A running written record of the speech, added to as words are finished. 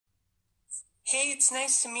Hey, it's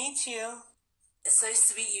nice to meet you. It's nice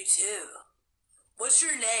to meet you too. What's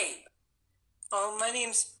your name? Oh, my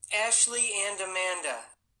name's Ashley and Amanda.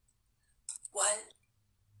 What?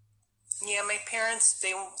 Yeah, my parents,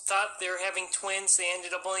 they thought they were having twins. They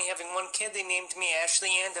ended up only having one kid. They named me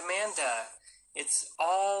Ashley and Amanda. It's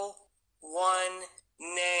all one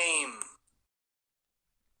name.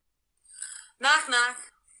 Knock, knock.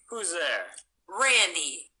 Who's there?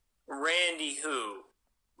 Randy. Randy who?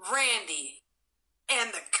 Randy.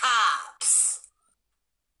 And the cops.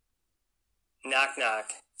 Knock,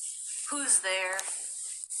 knock. Who's there?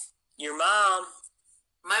 Your mom.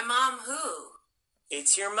 My mom who?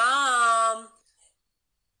 It's your mom.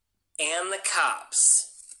 And the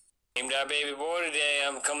cops. Named our baby boy today.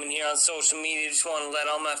 I'm coming here on social media. Just want to let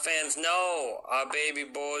all my fans know our baby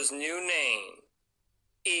boy's new name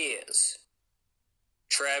is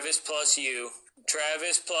Travis plus you.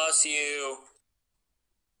 Travis plus you.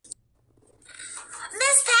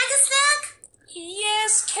 Miss Pack-a-Snack?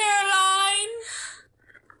 Yes, Caroline.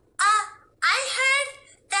 I heard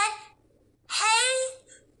that hay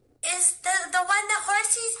is the one that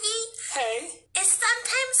horses eat. Hey. It's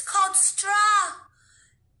sometimes called straw.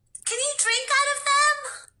 Can you drink out of them?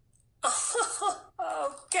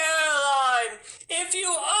 Oh, Caroline, if you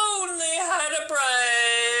only had a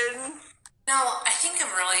brain. No, I think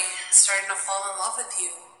I'm really starting to fall in love with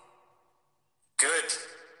you. Good.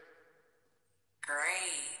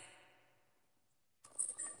 Great.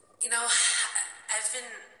 You know, I've been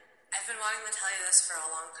wanting to tell you this for a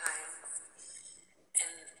long time,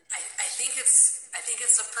 and I think it's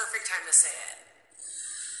the perfect time to say it.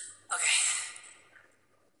 Okay.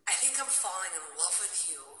 I think I'm falling in love with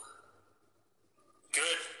you.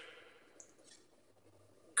 Good.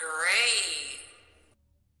 Great.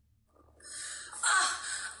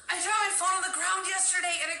 I dropped my phone on the ground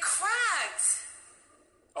yesterday and it cracked.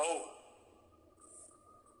 Oh.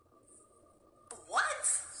 What?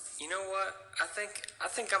 You know what? I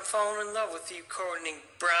think I'm falling in love with you, Courtney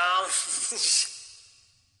Brown.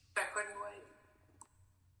 Back when you wait.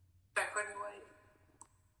 Back when you wait.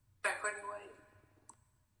 Back when you wait.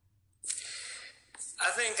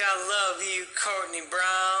 I think I love you, Courtney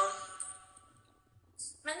Brown.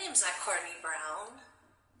 My name's not Courtney Brown.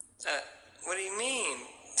 What do you mean?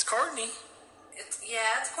 It's Courtney. It's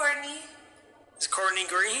Courtney. It's Courtney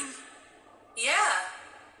Green? Yeah.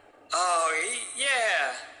 Oh,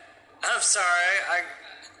 yeah. I'm sorry.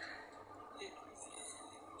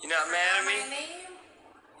 You're not mad at me? My name?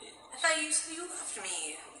 I thought you said you loved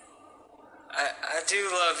me. I do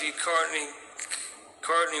love you, Courtney.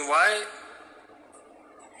 Courtney White?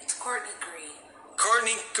 It's Courtney Green.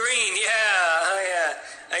 Courtney Green, yeah. Oh, yeah.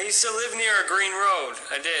 I used to live near a green road.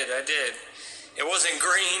 I did. It wasn't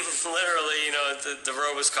green, literally, the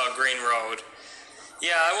road was called Green Road.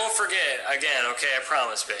 Yeah, I won't forget again, okay? I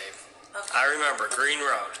promise, babe. Okay. I remember, Green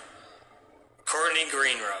Road. Courtney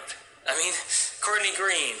Green Road. Courtney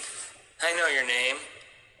Green. I know your name.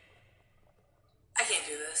 I can't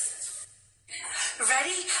do this.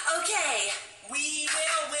 Ready? Okay. We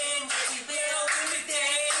will win, we will win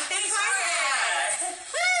today. Thanks, Hardhead.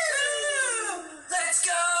 Woo! Let's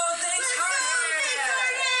go, thanks, Hardhead.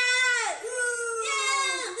 Yeah.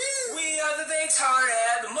 We are the Thanks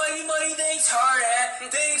Hardhead, the mighty Thanks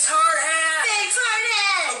Hardhead. Thanks Hardhead. Thanks,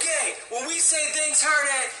 Hardhead. Okay, when we say Thanks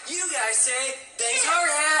Hardhead, you guys say Thanks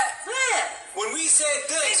Hardhead. Yeah. When we say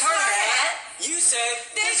Thanks Thanks, Hardhead, Hardhead. you say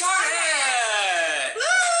Thanks Thanks, Hardhead. Woo!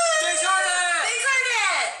 Thanks Hardhead. Thanks,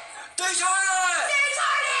 Hardhead. Thanks Hardhead. Thanks,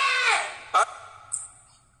 Hardhead.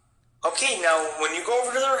 Okay, now when you go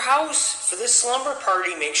over to their house for this slumber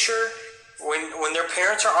party, make sure when their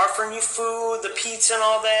parents are offering you food, the pizza and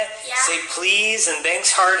all that, say please and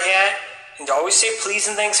thanks Hardhead, and always say please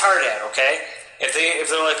and thanks Hardhead, okay? If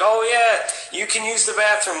they're like, oh yeah, you can use the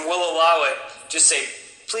bathroom, we'll allow it. Just say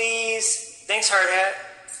please, thanks Hardhead.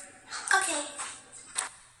 Okay.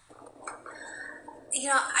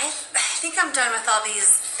 I think I'm done with all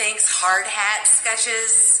these thanks hard hat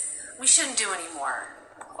sketches. We shouldn't do any more.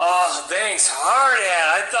 Oh, thanks Hardhead.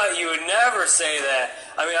 I thought you would never say that.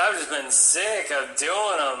 I've just been sick of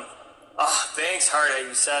doing them. Oh, thanks Hardhead,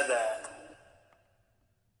 you said that.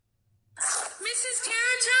 Mrs.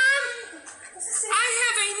 Terraton, I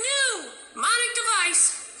have a new mnemonic device,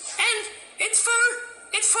 and it's for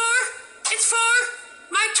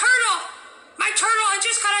my turtle. I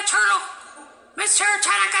just got a turtle. Miss Terraton,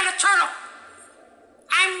 I got a turtle.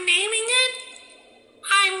 I'm naming it.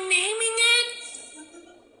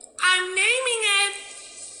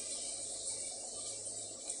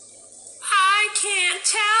 I can't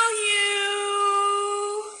tell you.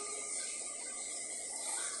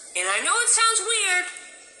 And I know it sounds weird,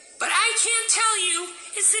 but I can't tell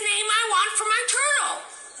is the name I want for my turtle.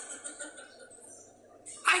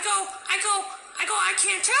 I go, I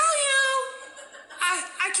can't tell you.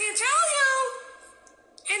 I can't tell you.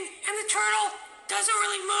 And the turtle doesn't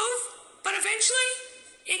really move, but eventually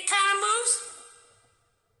it kind of moves.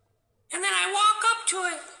 And then I walk up to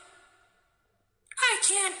it. I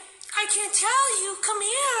can't tell you. Come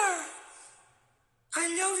here. I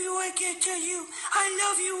love you, I can't tell you. I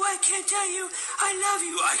love you, I can't tell you. I love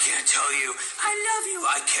you, I can't tell you. I love you,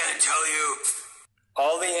 I can't tell you.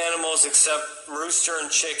 All the animals except rooster and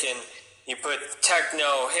chicken, you put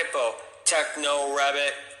techno hippo, techno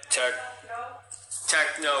rabbit, techno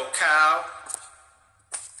cow,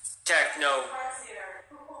 techno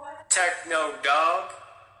dog,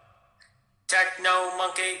 techno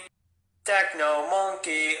monkey, techno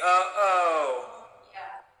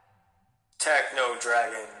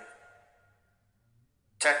dragon,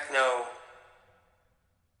 techno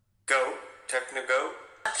goat.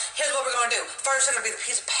 Here's what we're gonna do. First, it's gonna be the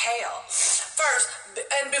piece of pail. First,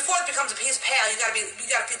 and before it becomes a piece of pail, you gotta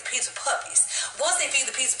feed the piece of puppies. Once they feed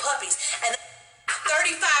the piece of puppies, and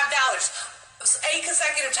 $35, 8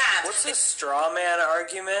 consecutive times. What's this straw man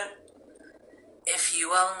argument? If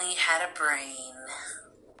you only had a brain.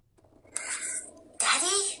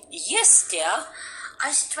 Daddy, Yes, dear.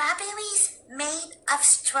 are strawberries made of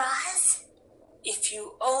straws? If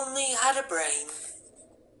you only had a brain.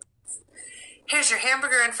 Here's your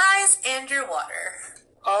hamburger and fries and your water.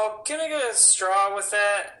 Oh, can I get a straw with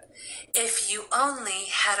that? If you only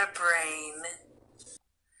had a brain.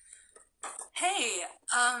 Hey,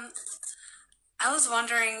 I was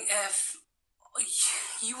wondering if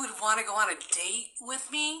you would want to go on a date with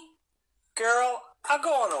me? Girl, I'll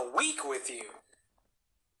go on a week with you.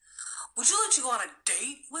 Would you let you go on a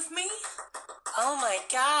date with me? Oh my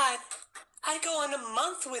God. I'd go on a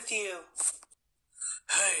month with you.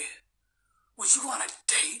 Hey, would you go on a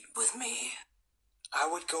date with me? I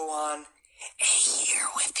would go on a year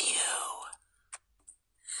with you.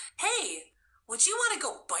 Hey, would you want to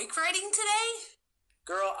go bike riding today?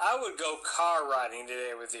 Girl, I would go car riding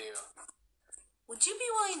today with you. Would you be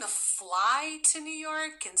willing to fly to New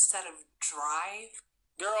York instead of drive?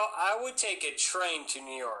 Girl, I would take a train to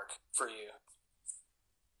New York for you.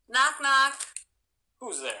 Knock, knock.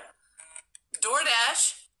 Who's there?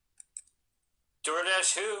 DoorDash.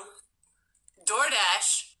 DoorDash who?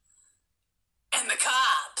 DoorDash. And the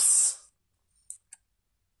cops.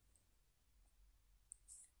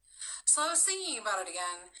 So I was thinking about it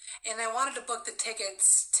again, and I wanted to book the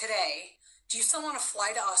tickets today. Do you still want to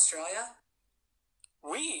fly to Australia?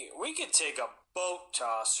 We could take a boat to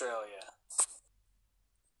Australia.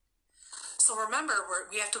 So remember,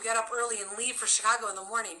 we have to get up early and leave for Chicago in the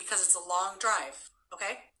morning because it's a long drive,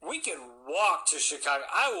 okay? We can walk to Chicago.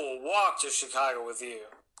 I will walk to Chicago with you.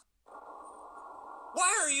 Why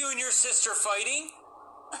are you and your sister fighting?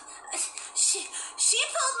 She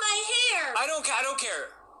pulled my hair. I don't care.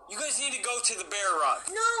 You guys need to go to the bear rug.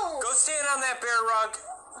 No. Go stand on that bear rug.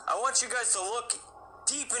 I want you guys to look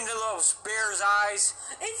deep into those bears' eyes.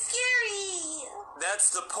 It's scary. That's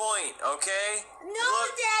the point, okay? No,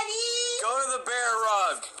 Look, Daddy. go to the bear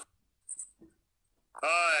rug.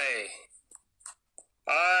 Hi.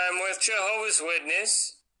 I'm with Jehovah's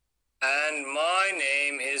Witness, and my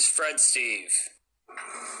name is Fred Steve.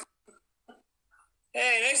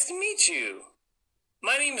 Hey, nice to meet you.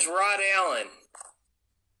 My name's Rod Allen.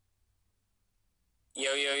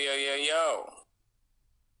 Yo.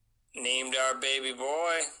 Named our baby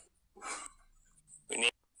boy. We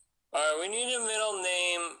need a middle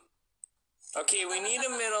name. Okay, we need a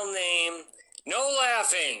middle name. No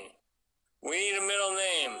laughing. We need a middle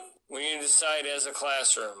name. We need to decide as a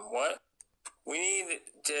classroom. What? We need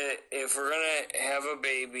to, if we're going to have a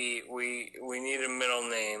baby, we need a middle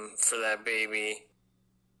name for that baby.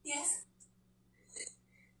 Yes.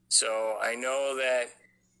 So I know that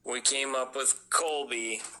we came up with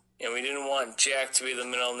Colby, and we didn't want Jack to be the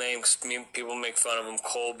middle name because people make fun of him,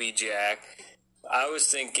 Colby Jack. I was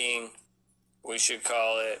thinking we should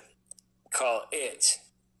call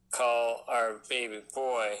our baby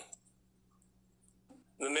boy.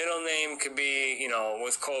 The middle name could be,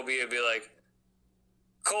 with Colby, it'd be like,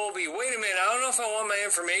 Colby, wait a minute, I don't know if I want my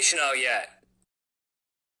information out yet.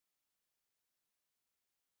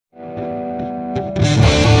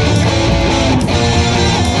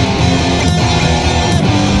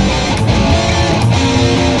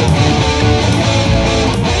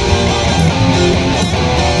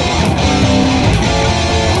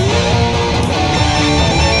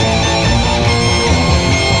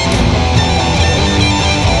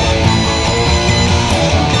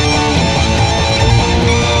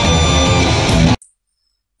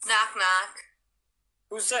 Knock, knock.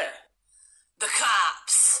 Who's there? The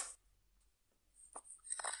cops.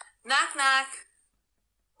 Knock, knock.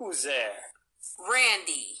 Who's there?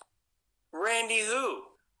 Randy. Randy who?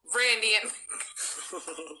 Randy and...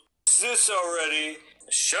 Is this already?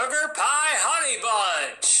 Sugar Pie Honey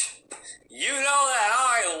Bunch. You know that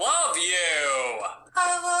I love you.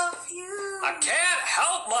 I love you. I can't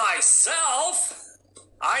help myself.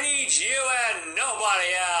 I need you and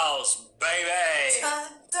nobody else, baby. Da,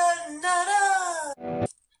 da, da, da.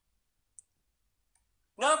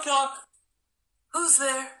 Knock, knock. Who's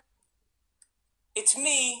there? It's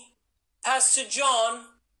me, Pastor John,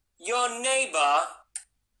 your neighbor.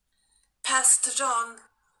 Pastor John,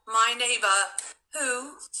 my neighbor.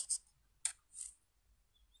 Who?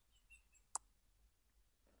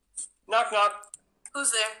 Knock, knock.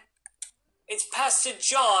 Who's there? It's Pastor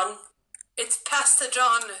John. It's Pastor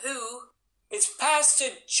John who? It's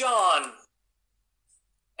Pastor John.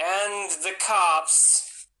 And the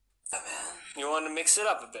cops. You want to mix it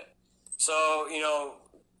up a bit. So,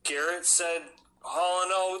 Garrett said Hall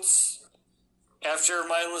 & Oates, after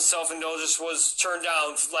mindless self-indulgence was turned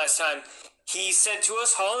down last time, he said to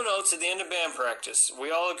us Hall & Oates at the end of band practice.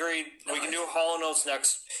 We all agreed we can do Hall & Oates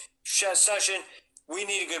next session. We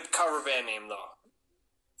need a good cover band name, though,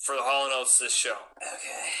 for the Hall & Oates this show.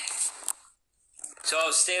 Okay. So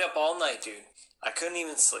I stayed up all night, dude. I couldn't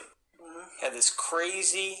even sleep. Had this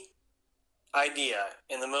crazy idea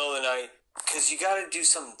in the middle of the night, because you got to do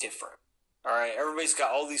something different. All right, everybody's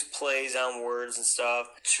got all these plays on words and stuff.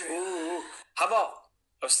 True. Ooh. How about,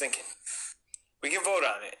 I was thinking, we can vote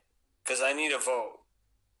on it, because I need a vote.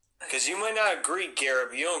 Because you might not agree, Garrett,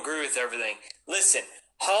 but you don't agree with everything. Listen,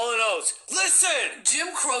 Hall & Oates, listen!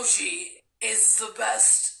 Jim Croce is the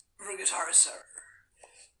best guitarist ever.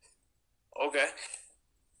 Okay.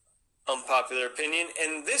 Unpopular opinion,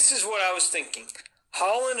 and this is what I was thinking.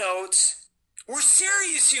 Hall & Oates, we're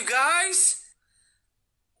serious, you guys!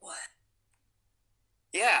 What?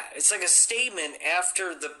 Yeah, it's like a statement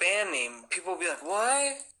after the band name. People will be like,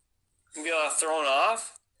 what? And be like thrown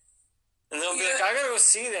off. And they'll be like, I gotta go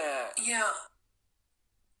see that. Yeah.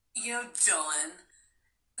 Dylan,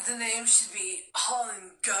 the name should be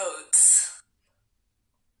Hauling Goats.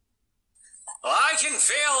 I can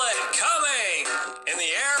feel it coming in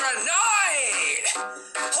the air tonight.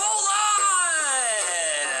 Hold on.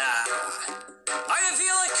 I can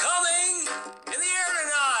feel it coming in the air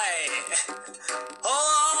tonight. Hold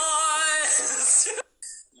on.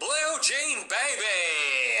 Blue Jean Baby.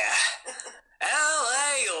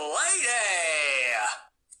 L.A. Lady.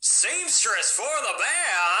 Seamstress for the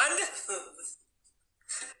band.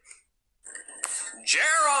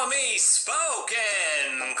 Jeremy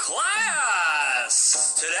Spoken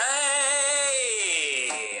class today.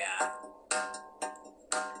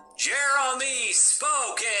 Jeremy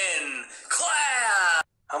Spoken class.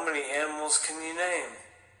 How many animals can you name?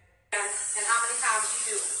 And how many times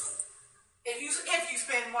you do it. If you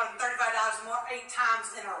spend more than $35 more 8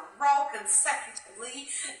 times in a row consecutively,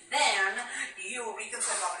 then you will be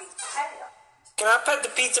considered a pizza payo. Can I pet the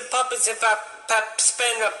pizza puppets if I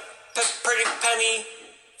spend a pretty penny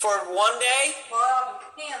for one day? Well, it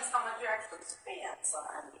depends how much you actually spend,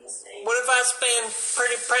 son. You see. What if I spend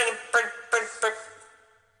pretty penny?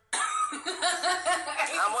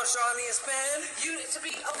 How much do I need to spend? You need to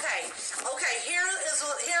be okay. Here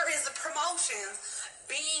is the promotions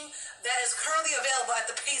being that is currently available at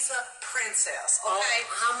the Pizza Princess. Okay.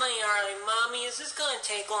 How many are they, Mommy? Is this going to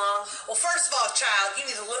take long? Well, first of all, child, you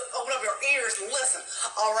need to open up your ears and listen.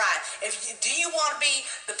 All right. Do you want to be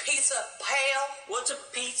the pizza pal? What's a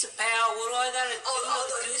pizza pal? What do I got to do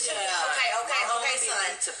to do that? Okay, son.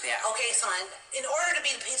 Pizza pal. Okay, son. In order to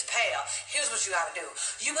be the pizza pal, here's what you got to do.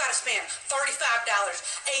 You got to spend $35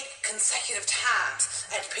 8 consecutive times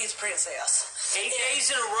at the Pizza Princess. 8 days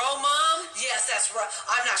in a row, Mom? Yes, that's right.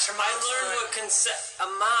 I'm not sure. I learned what a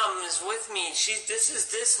mom is with me. This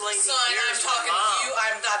lady. Son, here I'm is talking my mom. to you.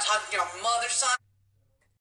 I'm not talking to your mother, son.